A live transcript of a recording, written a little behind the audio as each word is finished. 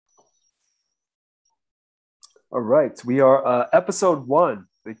All right, we are episode one,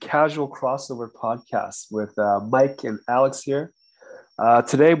 the casual crossover podcast with Mike and Alex here.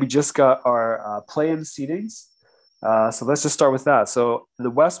 Today we just got our play-in seedings, so let's just start with that. So in the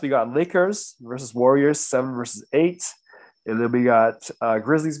West we got Lakers versus Warriors, 7 versus 8, and then we got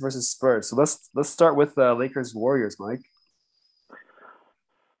Grizzlies versus Spurs. So let's start with Lakers Warriors, Mike.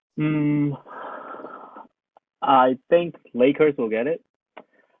 Mm, I think Lakers will get it.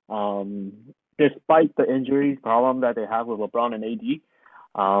 Um, Despite the injuries problem that they have with LeBron and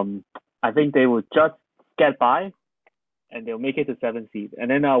AD, I think they will just get by and they'll make it to 7 seed. And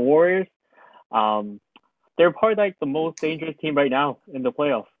then Warriors, um, they're probably like the most dangerous team right now in the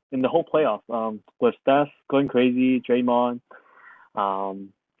playoff, in the whole playoff. With Steph going crazy, Draymond, um,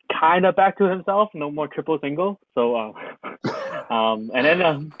 kind of back to himself, no more triple single. So, and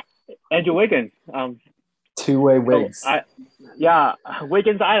then Andrew Wiggins. Two-way So wigs. yeah,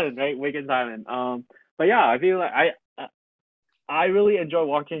 Wiggins Island, right? Wiggins Island. But yeah, I feel like I really enjoy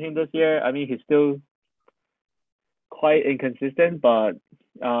watching him this year. I mean, he's still quite inconsistent, but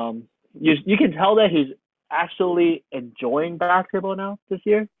you can tell that he's actually enjoying basketball now this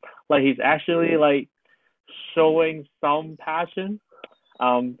year. Like he's actually like showing some passion.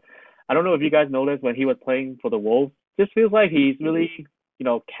 Um, I don't know if you guys noticed when he was playing for the Wolves. Just feels like he's really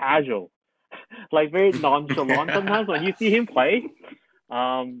casual, like very nonchalant sometimes when you see him play.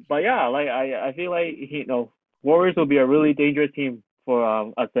 But yeah, like I feel like Warriors will be a really dangerous team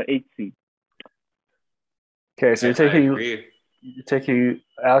for as the 8th seed. Okay, so I agree. you're taking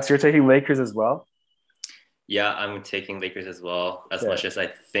Alex. You're taking Lakers as well. Yeah, I'm taking Lakers as well. As Okay. much as I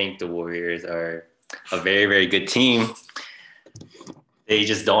think the Warriors are a very, very good team, they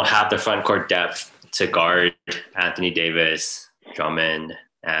just don't have the front court depth to guard Anthony Davis, Drummond,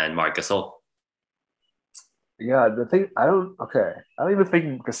 and Marc Gasol. Yeah, the thing I don't even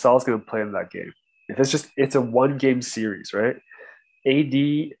think Gasol's gonna play in that game. If it's a one game series, right?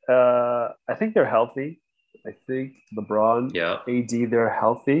 AD, I think they're healthy. I think LeBron, Yeah. AD, they're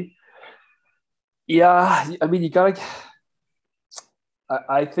healthy. Yeah, I mean you gotta.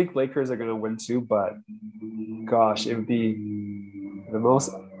 I think Lakers are gonna win too, but gosh, it would be the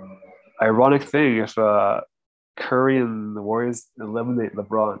most ironic thing if Curry and the Warriors eliminate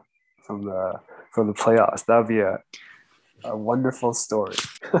LeBron from the playoffs. That would be a wonderful story.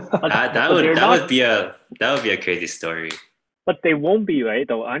 That But would they're that not. would be a crazy story. But they won't be, right?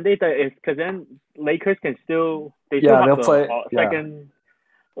 Though, aren't they? It's because then Lakers can still they still Yeah, have they'll the play. Yeah, second.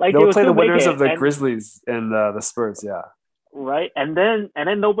 Like they they'll will play the still make winners it, of the and Grizzlies and the Spurs. Yeah, right, and then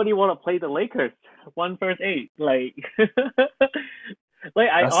nobody want to play the Lakers 1 versus 8. Like, like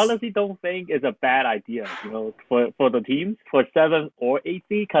I that's honestly don't think it's a bad idea, for the teams for 7 or 8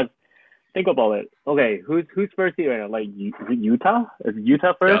 seed. Because think about it. Okay, who's first seed right now? Like Utah? Is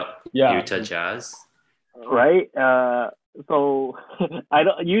Utah first? Yeah. yeah. Utah Jazz. Right. So I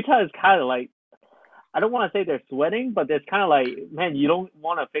don't. Utah is kind of like I don't want to say they're sweating, but it's kind of like, man, you don't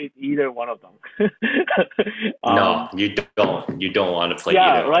want to face either one of them. No, um, you don't. You don't want to play yeah,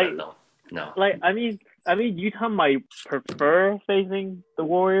 either one right. of them. No. Like I mean, Utah might prefer facing the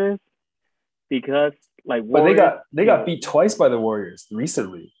Warriors because like But they Warriors, got they got beat twice by the Warriors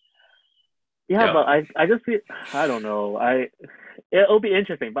recently. yeah, Yeah. but I just feel I don't know. It'll be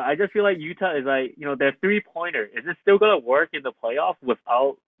interesting, but I just feel like Utah is like their 3 pointer. Is it still gonna work in the playoffs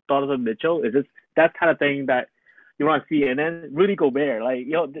without Donovan Mitchell? Is this that kind of thing that you want to see? And then Rudy Gobert, like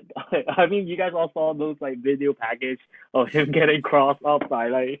I mean, you guys all saw those like video package of him getting crossed up by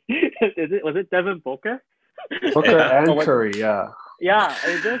like, was it Devin Booker? Booker Yeah. and Or what? Curry. Yeah, Yeah,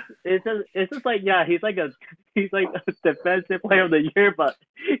 it's just like yeah, he's like a defensive player of the year, but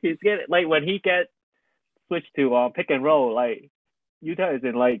he's getting like when he gets switched to pick and roll, like Utah is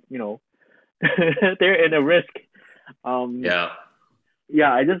in like they're in a risk. Um, Yeah.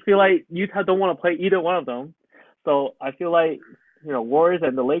 yeah, I just feel like Utah don't want to play either one of them, so I feel like Warriors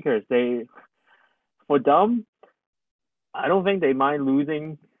and the Lakers, they for them, I don't think they mind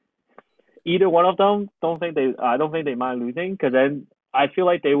losing either one of them. I don't think they mind losing because then I feel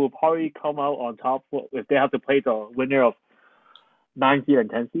like they will probably come out on top if they have to play the winner of 9 seed and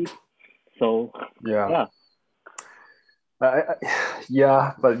 10 seed. So yeah, yeah,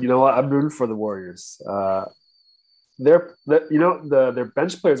 yeah. But you know what? I'm rooting for the Warriors. Their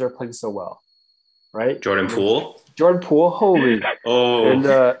bench players are playing so well, right? Jordan Poole. Jordan Poole, holy, and Oh.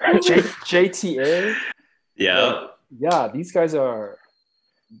 JTA, like Yeah. yeah, these guys are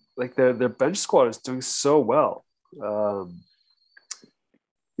like their bench squad is doing so well. Um,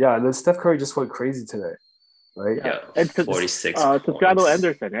 yeah, and then Steph Curry just went crazy today, right? yeah. Yeah. And 46 Toscano points.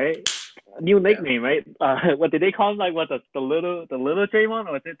 Anderson, right? New Yeah. nickname, right? What did they call him? Like what the little Draymond,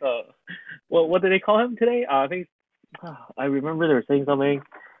 or was it what did they call him today? I think I remember they were saying something.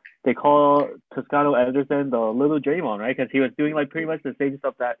 They call Toscano Anderson the little Draymond, right? Because he was doing like pretty much the same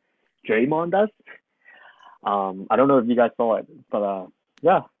stuff that Draymond does. I don't know if you guys saw it, but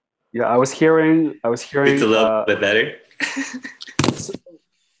yeah. Yeah, I was hearing. It's a little bit better.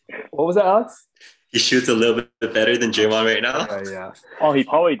 What was that, Alex? He shoots a little bit better than Draymond right now. Yeah. Oh, he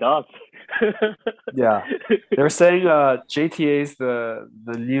probably does. Yeah. They were saying JTA's the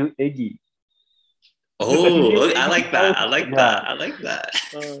new Iggy. Oh, I like that. I like Yeah. that. I like that.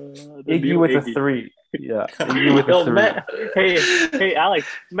 Iggy with a 3. Yeah. Iggy with a 3. Matt, hey, Alex.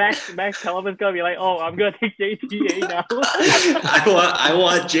 Max Kellerman's gonna be like, oh, I'm gonna take JTA now. I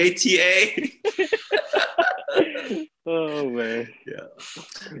want JTA. Oh man.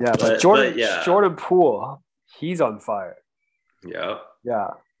 Yeah, but Jordan Poole, he's on fire. Yeah. Yeah.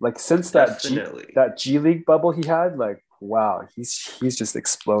 Like since that G League bubble he had, like wow, he's just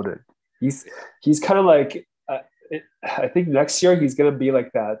exploded. He's kind of like I think next year he's gonna be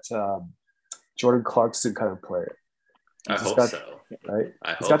like that Jordan Clarkson kind of player. I hope so. Right?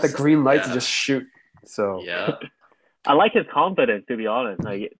 He's got the green light to just shoot. So yeah. I like his confidence, to be honest.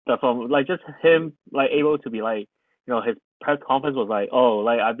 Like from like just him like able to be like, you know, his press conference was like, oh,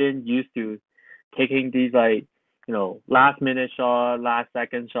 like I've been used to taking these like, you know, last minute shot, last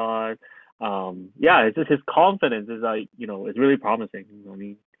second shot. Yeah, it's just his confidence is like, you know, it's really promising. I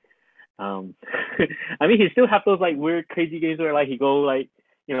mean, I mean, he still have those like weird, crazy games where like he go like,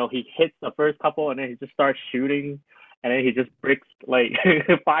 you know, he hits the first couple and then he just starts shooting, and then he just breaks like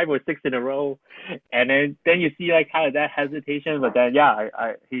 5 or 6 in a row, and then you see like kind of that hesitation. But then yeah,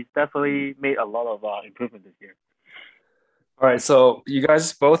 he's definitely made a lot of improvement this year. All right, so you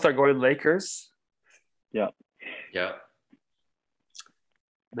guys both are going Lakers. Yeah. Yeah.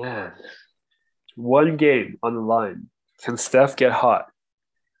 Man, one game on the line. Can Steph get hot?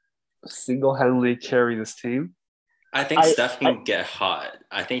 Single-handedly carry this team? I think Steph can get hot.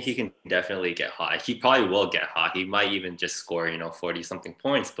 I think he can definitely get hot. He probably will get hot. He might even just score, 40-something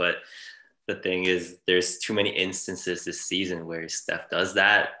points. But the thing is, there's too many instances this season where Steph does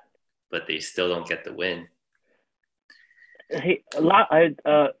that, but they still don't get the win. Hey,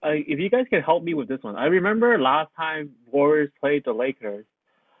 if you guys can help me with this one, I remember last time Warriors played the Lakers,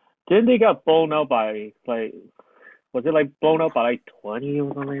 didn't they get blown out by like? Was it like blown out by like 20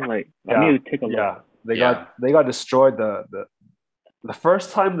 or something? Like I need to take a look. Yeah, they got destroyed. The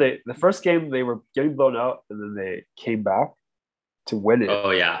first game they were getting blown out, and then they came back to win it.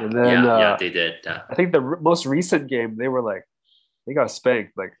 Oh yeah, and then, they did. I think the most recent game they got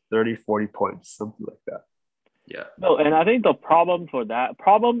spanked like 30, 40 points, something like that. Yeah. No, and I think the problem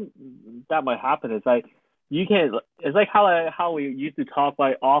that might happen is like you can. It's like how we used to talk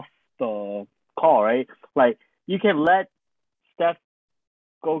like off the call, right? Like you can let Steph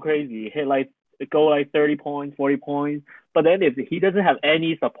go crazy, go like 30 points, 40 points, but then if he doesn't have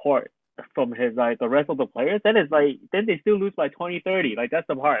any support from his like the rest of the players, then it's like then they still lose by 20, 30. Like that's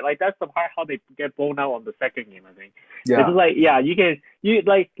the part how they get blown out on the second game, I think. Yeah. It's like you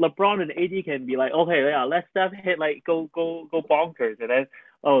like LeBron and AD can be like, okay, yeah, let Steph hit like go bonkers, and then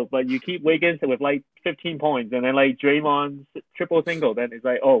but you keep Wiggins with like 15 points, and then like Draymond triple single, then it's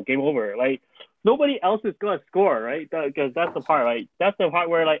like, oh, game over. Like nobody else is gonna score, right? Because that's the part, right? That's the part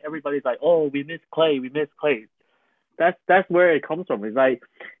where like everybody's like, oh, we miss Clay. That's where it comes from. It's like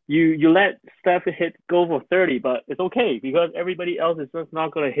you let Steph go for 30, but it's okay because everybody else is just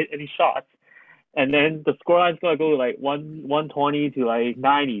not gonna hit any shots, and then the scoreline's gonna go like 120 to like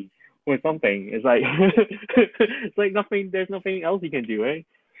 90 or something. It's like it's like nothing. There's nothing else you can do, right?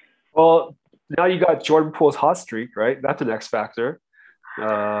 Well, now you got Jordan Poole's hot streak, right? That's an X factor.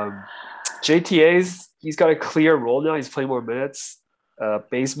 JTA's he's got a clear role now. He's playing more minutes.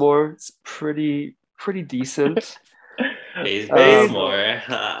 Bazemore is pretty decent. Bazemore.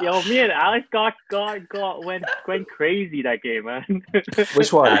 Yo, me and Alex went crazy that game, man.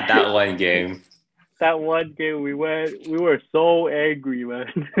 Which one? That one game. That one game we were so angry,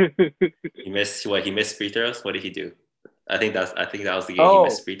 man. He missed free throws? What did he do? I think that was the game he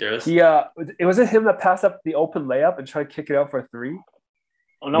missed free throws. It wasn't him that passed up the open layup and tried to kick it out for a 3.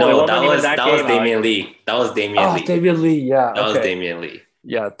 Oh, no, that was Damian Lee. That was Damian Lee. Damian Lee, yeah. That was Damian Lee.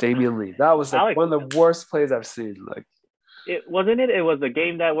 Yeah, Damian Lee. That was like one of the worst plays I've seen. Like, it wasn't it. It was a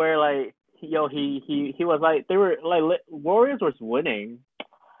game that where like he was like they were like Warriors was winning.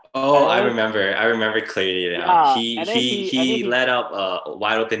 Oh, I remember clearly now. He let up a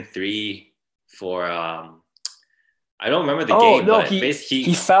wide open 3 for I don't remember the game. No, but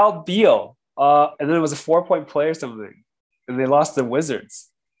he fouled Beal. And then it was a 4-point play or something, and they lost the Wizards.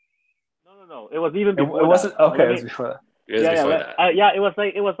 No. It was even before. It wasn't okay. It It was Yeah, before that. yeah.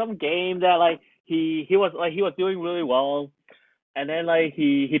 It was some game that like he was doing really well, and then like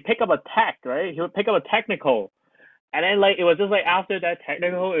he picked up a tech, right? He would pick up a technical, and then like it was just like after that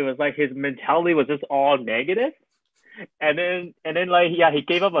technical, it was like his mentality was just all negative, and then like yeah, he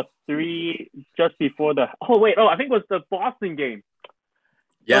gave up a three just before the I think it was the Boston game.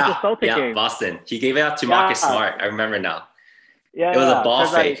 It was the Celtic Yeah, game. Boston. He gave it up to Marcus Yeah, Smart. I remember now. yeah, It was a yeah. ball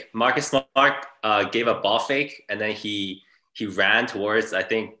Because like fake. Marcus Smart gave a ball fake, and then he ran towards I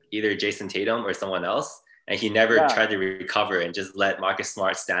think either Jason Tatum or someone else, and he never yeah, tried to recover and just let Marcus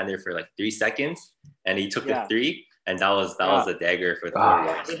Smart stand there for like 3 seconds, and he took the yeah, three, and that was yeah. a dagger for the Ah,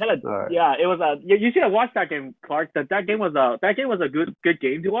 Warriors. It had a all right. yeah. It was a you should have watched that game, Clark. That game was a good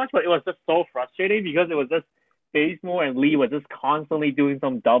game to watch, but it was just so frustrating because it was just Bazemore and Lee was just constantly doing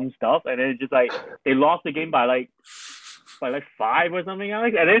some dumb stuff, and then it just like they lost the game by like five or something,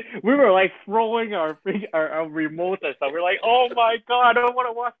 Alex. And then we were like throwing our remotes and stuff. We're like, oh my god, I don't want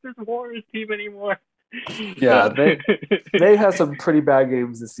to watch this Warriors team anymore. Yeah, they had some pretty bad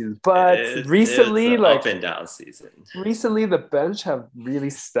games this season, but It's an up and down season. recently the bench have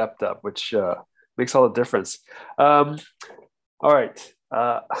really stepped up, which makes all the difference. All right,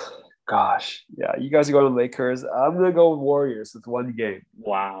 gosh, yeah, you guys are going to Lakers. I'm gonna go with Warriors with one game.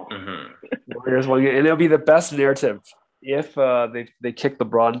 Wow. Mm-hmm. Warriors one game, and it'll be the best narrative if they kick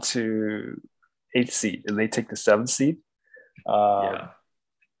LeBron to 8th seed and they take the 7th seed. Yeah.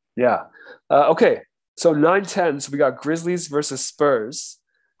 Yeah. Okay. So 9-10. So we got Grizzlies versus Spurs.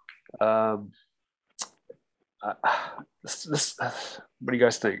 What do you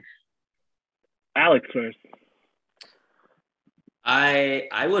guys think? Alex first.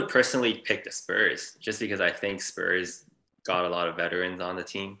 I would personally pick the Spurs just because I think Spurs got a lot of veterans on the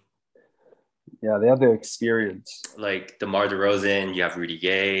team. Yeah, they have the experience. Like DeMar DeRozan, you have Rudy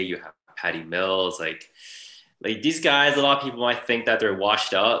Gay, you have Patty Mills. Like these guys, a lot of people might think that they're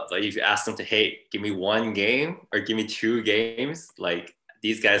washed up. But if you ask them to, hey, give me one game or give me 2 games, like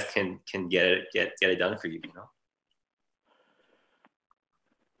these guys can get it done for you, you know?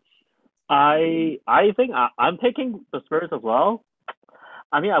 I think I'm taking the Spurs as well.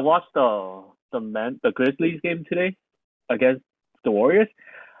 I mean, I watched the Grizzlies game today against the Warriors.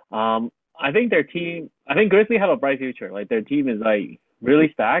 I think I think Grizzlies have a bright future. Like their team is like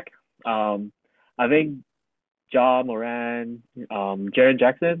really stacked. I think Ja Moran, Jaren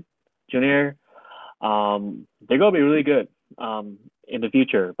Jackson Jr. They're gonna be really good in the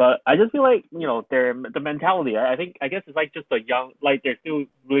future. But I just feel like the mentality. I guess it's like just a young, like they're still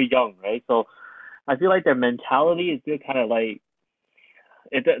really young, right? So I feel like their mentality is still kind of like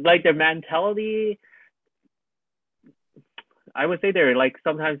it's like their mentality. I would say they're like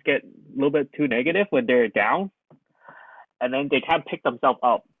sometimes get a little bit too negative when they're down, and then they can't pick themselves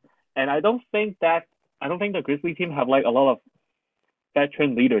up. And I don't think the Grizzly team have like a lot of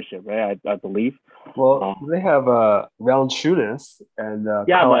veteran leadership, right? I believe. Well, they have Valanciunas and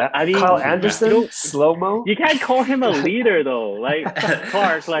Yeah, but I mean, Kyle Anderson, slow mo. You can't call him a leader though. Like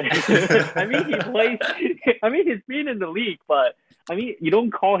Clark, like I mean, he plays. I mean, he's been in the league, but I mean, you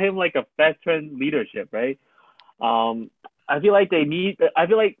don't call him like a veteran leadership, right? I feel like I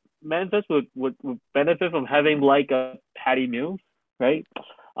feel like Memphis would benefit from having like a Patty Mills, right?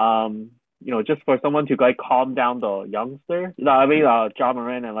 Just for someone to like calm down the youngster. I mean, Ja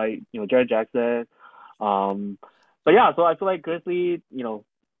Moran and like Jared Jackson. But yeah, so I feel like Grizzly,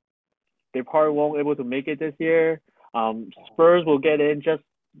 they probably won't able to make it this year. Spurs will get in just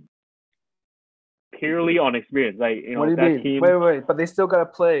purely on experience. Like What do you that mean? team. Wait, but they still gotta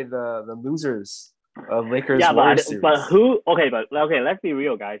play the losers of Lakers Yeah, Warriors series. but who? Okay, let's be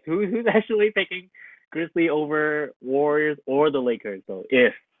real, guys. Who's actually picking Grizzly over Warriors or the Lakers? So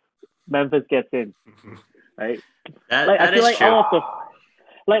if Memphis gets in, right? That is true.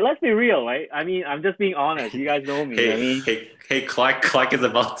 Let's be real, right? I mean, I'm just being honest. You guys know me. Hey, Clark is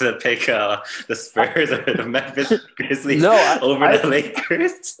about to pick the Spurs or the Memphis Grizzlies over the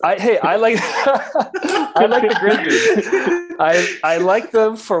Lakers. I like I like the Grizzlies. I like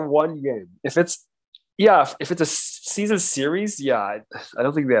them for one game. If it's a season series, I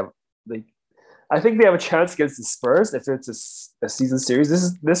don't think I think they have a chance against the Spurs if it's a season series.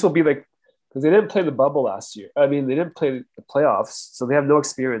 This will be like, because they didn't play the bubble last year. I mean, they didn't play the playoffs, so they have no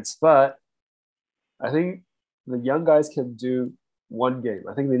experience. But I think the young guys can do one game.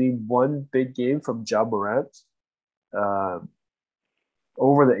 I think they need one big game from Ja Morant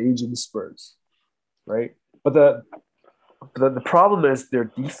over the aging Spurs, right? But the problem is their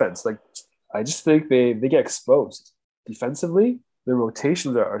defense. Like, I just think they get exposed defensively. Their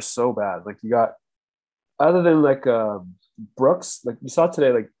rotations are so bad. Like, you got, other than like Brooks, like you saw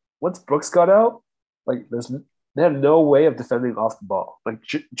today, like once Brooks got out, like there's they had no way of defending off the ball. Like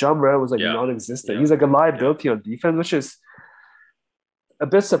John Moran was like Yeah. non-existent. Yeah. He's like a liability on defense, which is a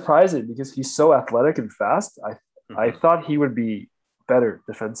bit surprising because he's so athletic and fast. I Mhm. thought he would be better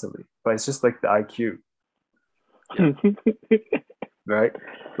defensively, but it's just like the IQ, right?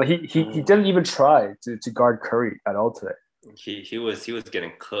 Like he didn't even try to guard Curry at all today. He was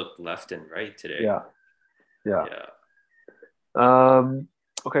getting cooked left and right today. Yeah. Yeah.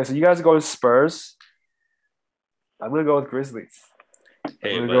 Okay, so you guys are going Spurs. I'm gonna go with Grizzlies.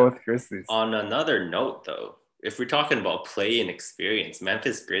 Hey, I'm gonna but go with Grizzlies. on another note, though, if we're talking about play and experience,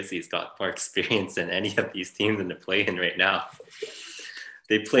 Memphis Grizzlies got more experience than any of these teams in the play-in right now.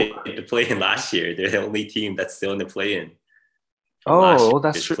 They played the play-in last year. They're the only team that's still in the play-in. from last Oh,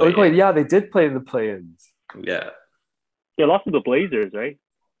 that's year's true. play-in. Wait, yeah, they did play in the play-ins. Yeah, They lost to the Blazers, right?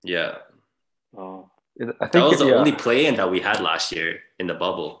 yeah. Oh, I That think was the yeah. only play-in that we had last year in the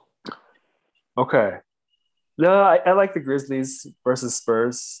bubble. Okay. No, I like the Grizzlies versus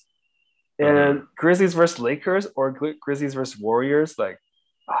Spurs. And Grizzlies versus Lakers or Grizzlies versus Warriors, like,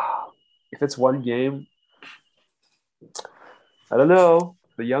 if it's one game, I don't know.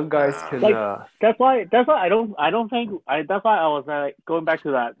 The young guys can. Like- that's why I don't think that's why I was going back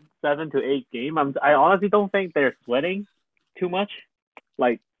to that 7 to 8 game. I honestly don't think they're sweating too much,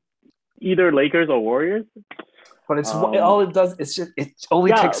 like either Lakers or Warriors. but it's all it does. It's just it only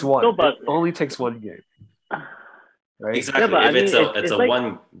Yeah, takes one. no, but- It only takes one game, right? Exactly. Yeah, but if I mean, it's a it's a like-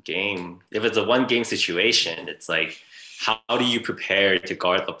 one game, if it's a one game situation, it's like how do you prepare to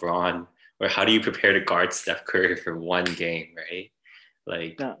guard LeBron, or how do you prepare to guard Steph Curry for one game, right?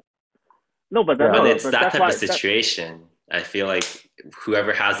 Like, Yeah. No, but Yeah. when no, it's but that that's type why, of situation, I feel like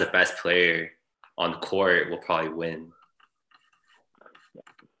whoever has the best player on the court will probably win.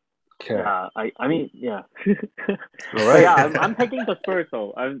 Okay. Yeah, I mean, yeah. All right. Yeah, I'm taking the Spurs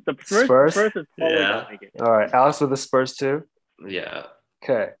though. The Spurs? Spurs is probably Yeah. gonna make it. All right. Alex with the Spurs too. Yeah.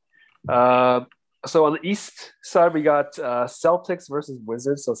 Okay. So on the East side, we got Celtics versus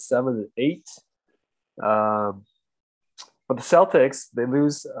Wizards, so 7 and 8. But the Celtics, they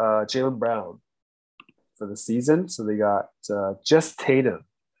lose Jaylen Brown for the season, so they got just Tatum.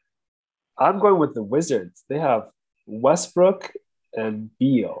 I'm going with the Wizards. They have Westbrook and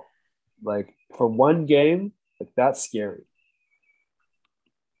Beal. Like for one game, like that's scary.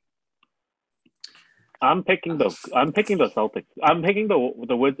 I'm picking the Celtics. I'm picking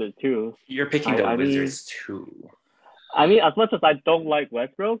the Wizards too. You're picking the I mean- Wizards too. I mean, as much as I don't like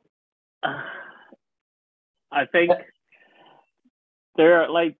Westbrook, I think they're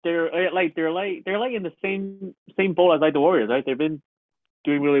in the same boat as like the Warriors, right? They've been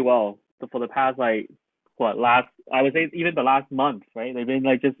doing really well for the past I would say even the last month, right? They've been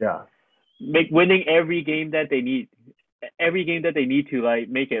like just Yeah. winning every game that they need to like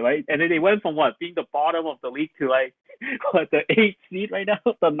make it, right? And then they went from being the bottom of the league to like the 8th seed right now.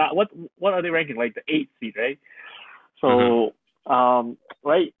 What are they ranking? Like the 8th seed, right? So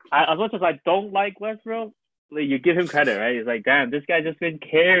right, as much as I don't like Westbrook, like, you give him credit, right? It's like, damn, this guy just been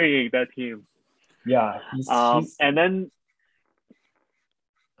carrying that team. Yeah. He's And then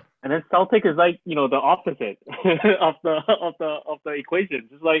Celtic is like, the opposite of the equation.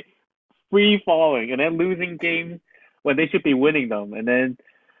 It's like free falling and then losing games when they should be winning them. And then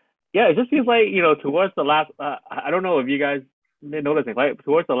it just feels like, towards the last I don't know if you guys noticed it, like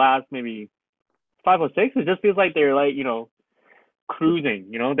towards the last maybe 5 or 6, it just feels like they're like, cruising,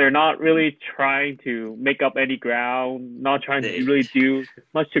 they're not really trying to make up any ground, not trying to really do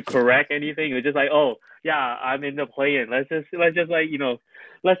much to correct anything. It's just like, oh yeah, I'm in the play-in. Let's just like,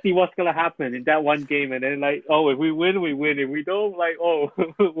 let's see what's gonna happen in that one game, and then like, oh, if we win, we win. If we don't, like, oh,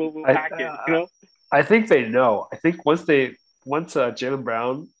 we'll pack it. I think they know. I think once Jaylen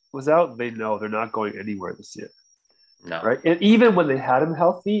Brown was out, they know they're not going anywhere this year. No. Right. And even when they had him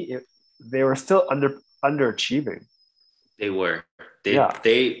healthy, they were still underachieving. They were.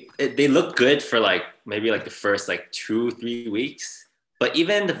 They looked good for like maybe like the first like 2-3 weeks. But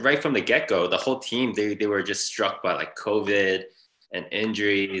even right from the get-go, the whole team, they were just struck by like COVID and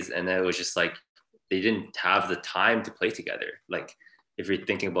injuries. And then it was just like they didn't have the time to play together. Like if you're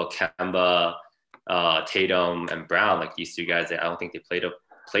thinking about Kemba, Tatum, and Brown, like these two guys, I don't think they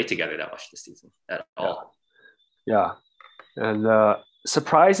played together that much this season at all. Yeah. And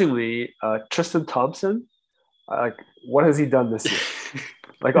surprisingly, Tristan Thompson, like, what has he done this year?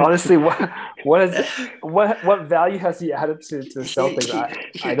 Like, honestly, what value has he added to the Celtics?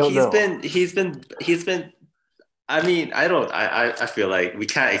 I don't know. He's been. I mean, I feel like we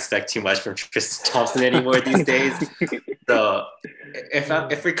can't expect too much from Tristan Thompson anymore these days. So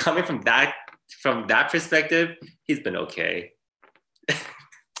if we're coming from that perspective, he's been okay.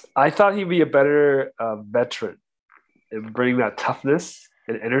 I thought he'd be a better veteran and bring that toughness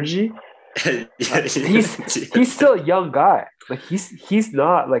and energy. he's He's still a young guy. Like he's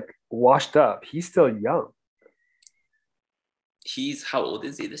not like washed up. He's still young. He's how old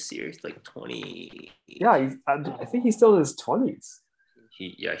is he this year? He's like 20. Yeah, I think he's still in his 20s,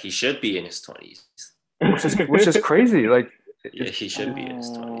 He should be in his 20s. which is crazy. Like, Yeah, he should be in his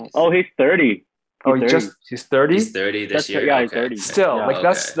 20s. Oh, he's 30. oh, he's 30. He's 30 this year. Yeah, okay. he's 30. Still, Yeah. like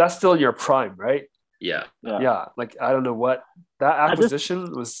that's still your prime, right? Yeah. Yeah. Like I don't know what that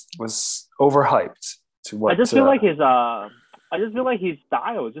acquisition was overhyped to what. I just feel like his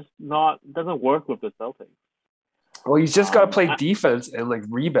style just doesn't work with the Celtics. Well, he's just got to play defense and like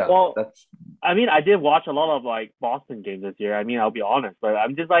rebound. Well, that's. I mean, I did watch a lot of like Boston games this year. I mean, I'll be honest, but I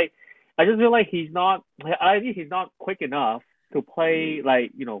just feel like he's not. I think he's not quick enough to play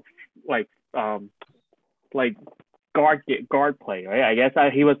like guard play, right? I guess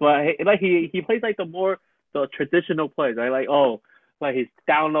he was like he plays like the traditional plays, right? Like like he's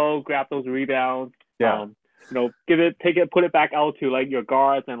down low, grab those rebounds, take it, put it back out to like your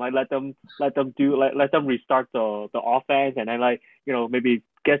guards, and like let them restart the offense, and then like maybe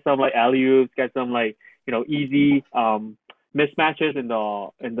get some like alley-oops, get some like easy mismatches in the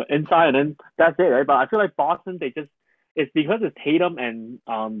inside, and then that's it, right? But I feel like Boston, it's because it's Tatum and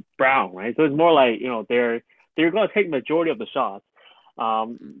Brown, right? So it's more like they're gonna take majority of the shots.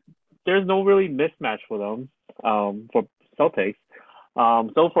 There's no really mismatch for them for Celtics.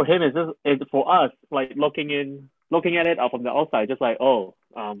 So for him, it's for us like looking at it from the outside, just like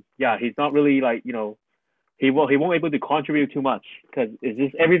he's not really like he won't able to contribute too much because it's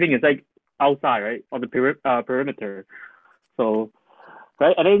just everything is like outside, right, on the perimeter. So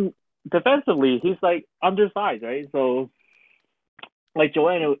right, and then defensively he's like undersized, right? So like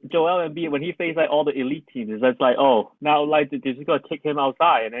Joel Embiid, when he faced like all the elite teams, it's just like now like they're just gonna take him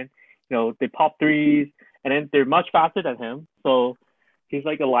outside, and then they pop threes, and then they're much faster than him, so he's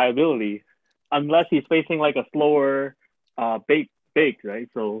like a liability unless he's facing like a slower big, right?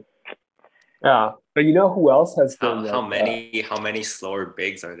 So yeah, but you know who else has been how many slower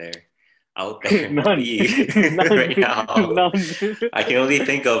bigs are there out there in the league right now? None. I can only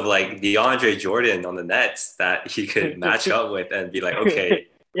think of like DeAndre Jordan on the Nets that he could match up with and be like, okay.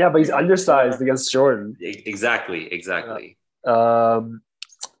 Yeah, but he's undersized against Jordan. Exactly. Who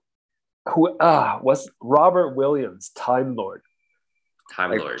was Robert Williams, Time Lord?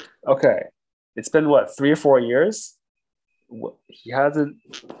 Lord. Okay, it's been what, 3 or 4 years? He hasn't.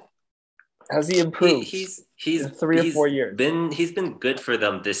 Has he improved? He's in 3 or 4 years. He's been good for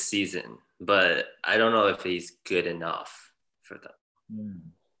them this season, but I don't know if he's good enough for them.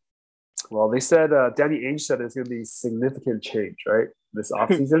 Well, they said Danny Ainge said it's going to be significant change, right, this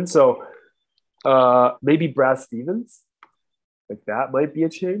offseason. So maybe Brad Stevens, like that might be a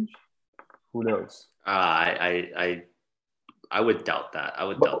change. Who knows? I would doubt that. I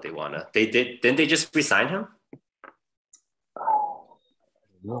would doubt they wanna. Didn't they just resign him?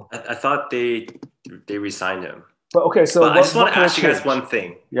 No. I thought they resigned him. But okay, so I just want to ask you guys one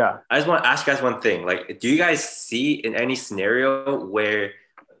thing. Yeah. I just want to ask you guys one thing. Like, do you guys see in any scenario where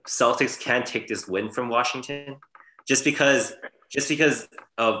Celtics can take this win from Washington? Just because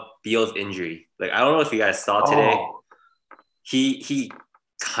of Beal's injury. Like, I don't know if you guys saw today. He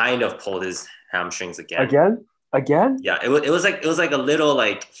kind of pulled his hamstrings again. Again? Yeah, it was like a little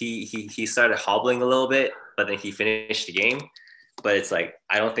like he started hobbling a little bit, but then he finished the game. But it's like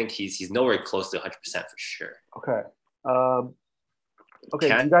I don't think he's nowhere close to 100% for sure. Okay. Do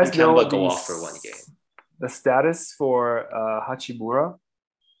you guys know go off for one game? The status for Hachimura?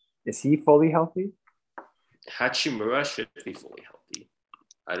 Is he fully healthy? Hachimura should be fully healthy.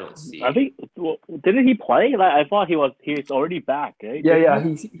 I don't see. I think didn't he play? Like I thought he's already back. Right? Yeah,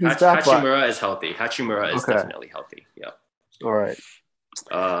 he's back. Hachimura is healthy. Hachimura is definitely healthy. Yeah. All right.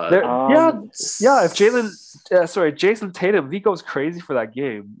 If Jason Tatum, if he goes crazy for that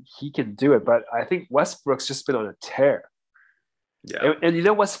game, he can do it. But I think Westbrook's just been on a tear. Yeah. And you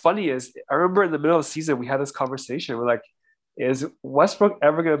know what's funny is I remember in the middle of the season we had this conversation. We're like, is Westbrook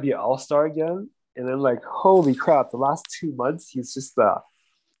ever going to be an all-star again? And then like, holy crap! The last 2 months he's just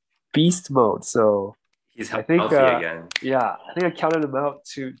beast mode. So he's healthy again. Yeah, I think I counted him out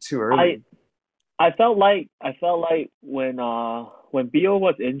too early. I felt like when Beal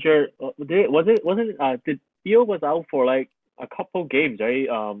was injured, did Beal was out for like a couple games, right?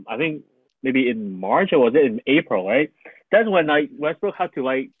 I think maybe in March or was it in April, right? That's when like Westbrook had to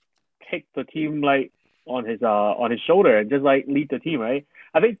like take the team like on his shoulder and just like lead the team, right?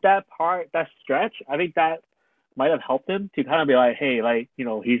 I think that stretch, I think that might have helped him to kind of be like, hey, like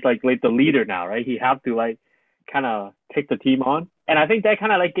he's like the leader now, right? He have to like kind of take the team on, and I think that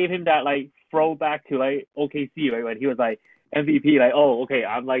kind of like gave him that like throwback to like OKC, right? When he was like MVP, like, oh, okay,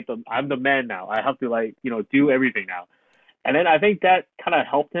 I'm the man now. I have to like, do everything now. And then I think that kind of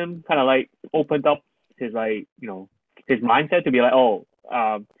helped him, kind of like opened up his like, his mindset to be like, oh,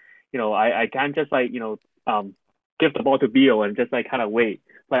 I can't just like, give the ball to Beal and just like kind of wait.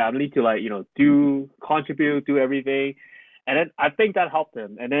 Like I need to like, contribute, do everything. And then I think that helped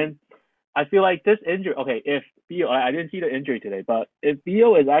him. And then I feel like this injury, okay, if Beal, I didn't see the injury today, but if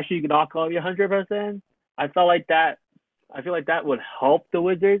Beal is actually not going to be 100%, I feel like that would help the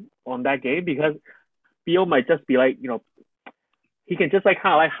Wizards on that game because Beal might just be like, he can just like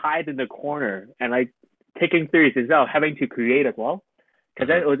kind of like hide in the corner and like taking threes instead of having to create as well. Because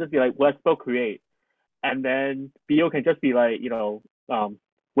then it would just be like Westbrook create, and then Beal can just be like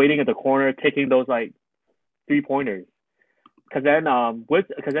waiting at the corner taking those like 3-pointers. Because then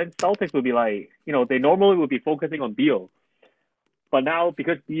Celtics would be like they normally would be focusing on Beal, but now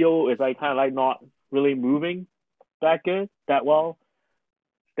because Beal is like kind of like not really moving that well,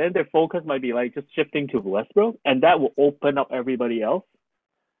 then their focus might be like just shifting to Westbrook, and that will open up everybody else.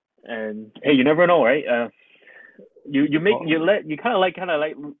 And hey, you never know, right? You kind of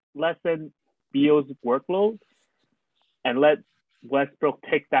like lessen Beal's workload and let Westbrook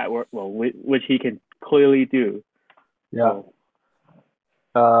take that workload, which he can clearly do. Yeah.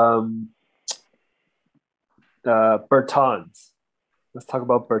 Bertans. Let's talk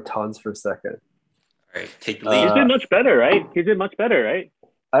about Bertans for a second. All right, take the lead. He's been much better, right?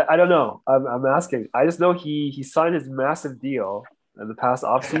 I don't know. I'm asking. I just know he signed his massive deal in the past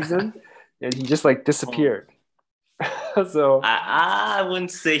offseason, and he just like disappeared. So I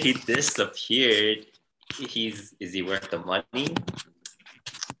wouldn't say he disappeared. Is he worth the money?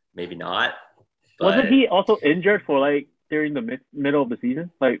 Maybe not. Wasn't he also injured for like during the middle of the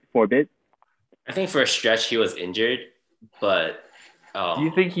season, like for a bit? I think for a stretch he was injured, but do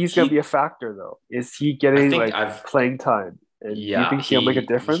you think he's gonna be a factor though? Is he getting playing time? And do you think he'll make a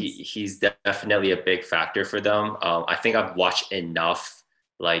difference? He's definitely a big factor for them. I think I've watched enough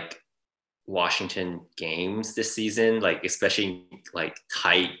like Washington games this season, like especially like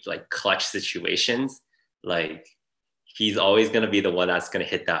tight, like clutch situations. Like he's always going to be the one that's going to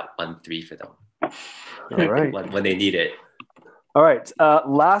hit that 1-3 for them. All right. when they need it. All right. The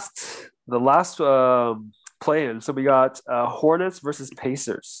last play-in. So we got Hornets versus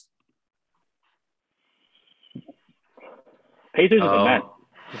Pacers. Pacers is a mess.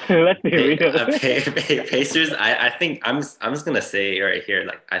 Let's be real. Pacers. I think I'm just gonna say right here,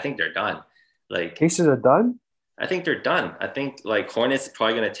 like I think they're done. Like Pacers are done. I think they're done. I think like Hornets are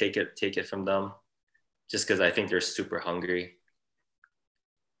probably gonna take it from them, just because I think they're super hungry.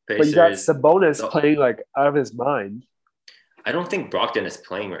 Pacers, but you got Sabonis playing like out of his mind. I don't think Brogdon is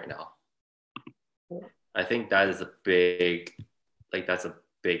playing right now. I think that is a big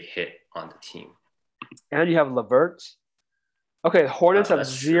hit on the team. And you have LeVert. Okay, Hornets have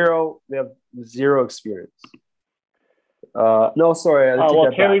zero. True. They have zero experience. No, sorry.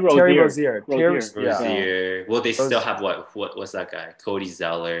 Terry Rozier. Rozier. Well, they still have what's that guy? Cody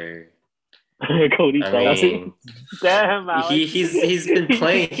Zeller. Cody Zeller. Damn, he's been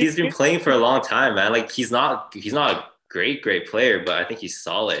playing. He's been playing for a long time, man. Like he's not a great player, but I think he's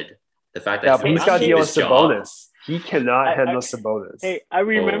solid. The fact that he's got to deal with Sabonis. He cannot handle Sabonis. Hey, I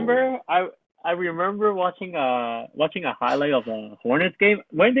remember. I remember watching a highlight of a Hornets game.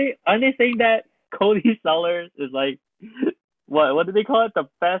 Aren't they saying that Cody Zeller is like what did they call it? The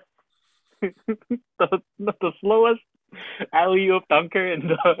best, the slowest alley-oop dunker in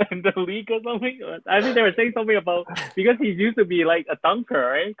the league or something. I think they were saying something about because he used to be like a dunker,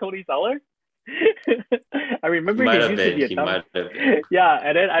 right? Cody Zeller. I remember he used to be a dunker. Yeah,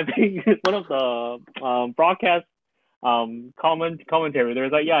 and then I think one of the broadcast commentary. There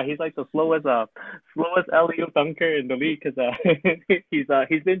was like, yeah, he's like the slowest alley-oop dunker in the league because he's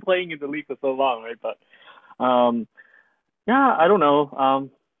been playing in the league for so long, right? But yeah, I don't know.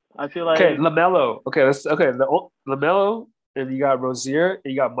 I feel like LaMelo. LaMelo, and you got Rozier,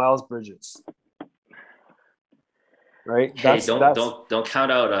 and you got Miles Bridges. Right? Don't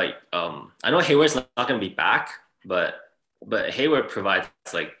count out like I know Hayward's not going to be back, but Hayward provides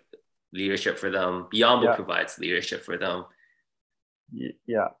like leadership for them. Biyombo provides leadership for them.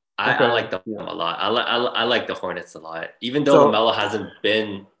 Yeah. I like them a lot. I like the Hornets a lot. Even though LaMelo hasn't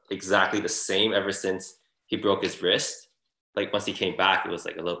been exactly the same ever since he broke his wrist. Like once he came back, it was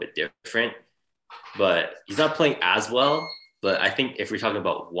like a little bit different. But he's not playing as well. But I think if we're talking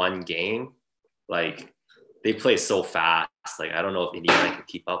about one game, like they play so fast. Like I don't know if anyone can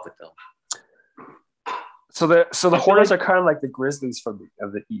keep up with them. So the Hornets are kind of like the Grizzlies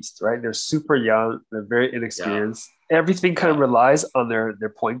of the East, right? They're super young. They're very inexperienced. Yeah. Everything kind of relies on their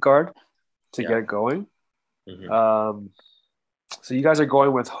point guard. to Yeah. get going. Mhm. So you guys are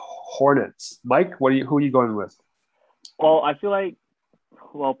going with Hornets. Mike, who are you going with? Well, I feel like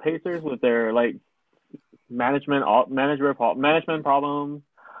Pacers with their like management problems,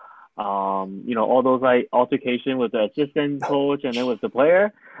 all those like altercation with the assistant coach and then with the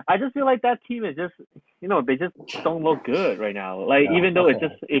player. I just feel like that team is just, they just don't look good right now. Like Yeah, even though okay.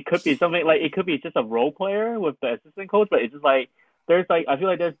 it could be something like it could be just a role player with the assistant coach, but it's just like there's like I feel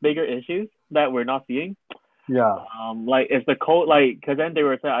like there's bigger issues that we're not seeing. Yeah. Like is the coach like because then they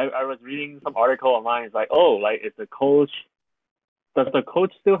were saying I was reading some article online. It's like like is the coach does the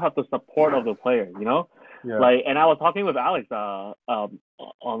coach still have the support of the player? Yeah. Like, and I was talking with Alex on our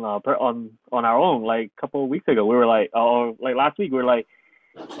own like a couple of weeks ago. We were like, or like last week, we were like,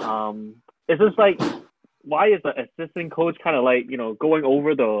 it's just like, why is the assistant coach kind of like going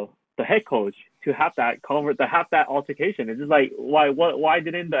over the head coach to have that altercation? It's just like why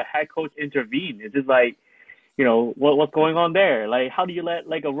didn't the head coach intervene? It's just like what's going on there? Like how do you let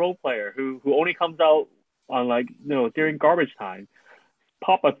like a role player who only comes out on like during garbage time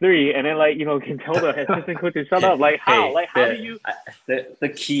pop a three and then like can tell the assistant coach to shut up? Like how? Like how do you? The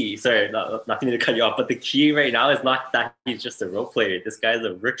key? Sorry, not to mean to cut you off, but the key right now is not that he's just a role player. This guy's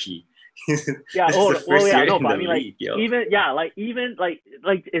a rookie. Yeah. This is the first year in But the I mean, like league, yo. even like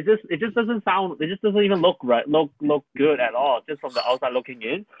it just doesn't sound. It just doesn't even look right. Look good at all. Just from the outside looking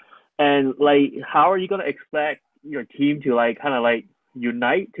in, and like how are you gonna expect your team to like kind of like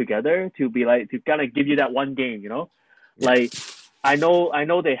unite together to be like to kind of give you that one game? Like. I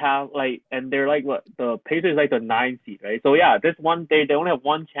know they have like, and they're like what the Pacers like the 9th seed, right? So yeah, this one they only have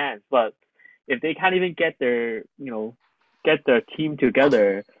one chance, but if they can't even get their team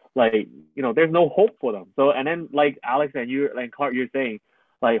together, like there's no hope for them. So and then like Alex and you and Clark, you're saying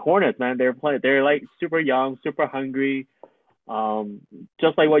like Hornets, man, they're like super young, super hungry,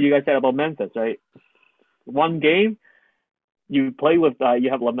 just like what you guys said about Memphis, right? One game you play with you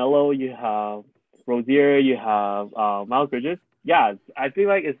have LaMelo, you have Rozier, you have Miles Bridges. Yeah, I feel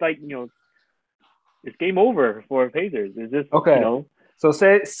like it's like it's game over for Pacers. It's just Okay. So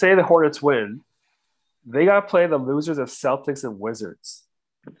say the Hornets win, they gotta play the losers of Celtics and Wizards,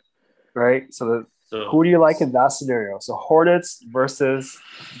 right? So who do you like in that scenario? So Hornets versus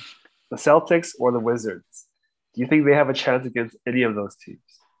the Celtics or the Wizards? Do you think they have a chance against any of those teams?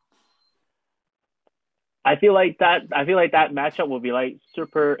 I feel like that matchup will be like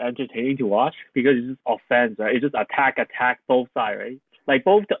super entertaining to watch because it's just offense, right? It's just attack both sides, right? Like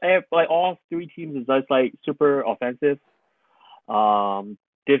like all three teams is just like super offensive.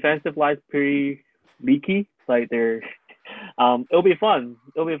 Defensive wise pretty leaky. Like they're it'll be fun.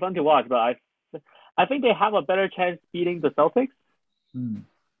 It'll be fun to watch, but I think they have a better chance beating the Celtics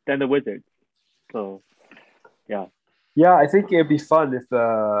than the Wizards. So yeah. Yeah, I think it'd be fun if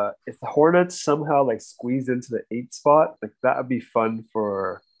the Hornets somehow like squeeze into the 8th spot. Like that would be fun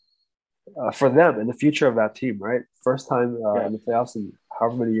for them in the future of that team, right? First time in the playoffs in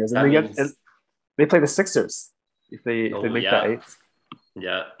however many years, and they play the Sixers if they make that 8th.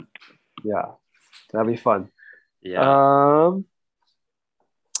 Yeah, that'd be fun. Yeah. All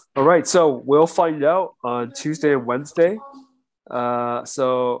right, so we'll find out on Tuesday and Wednesday.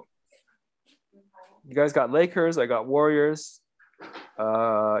 So you guys got Lakers, I got Warriors.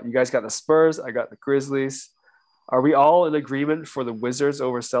 You guys got the Spurs, I got the Grizzlies. Are we all in agreement for the Wizards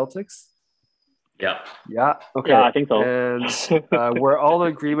over Celtics? Yeah. Yeah. Okay. Yeah, I think so. And we're all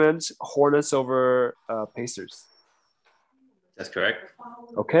in agreement. Hornets over Pacers. That's correct.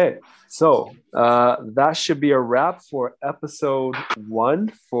 Okay. So that should be a wrap for episode 1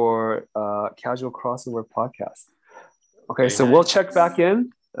 for Casual Crossover Podcast. Okay. So we'll check back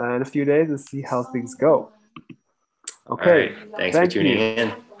in a few days and see how things go. Okay. All right. Thanks for tuning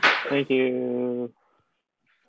in. Thank you.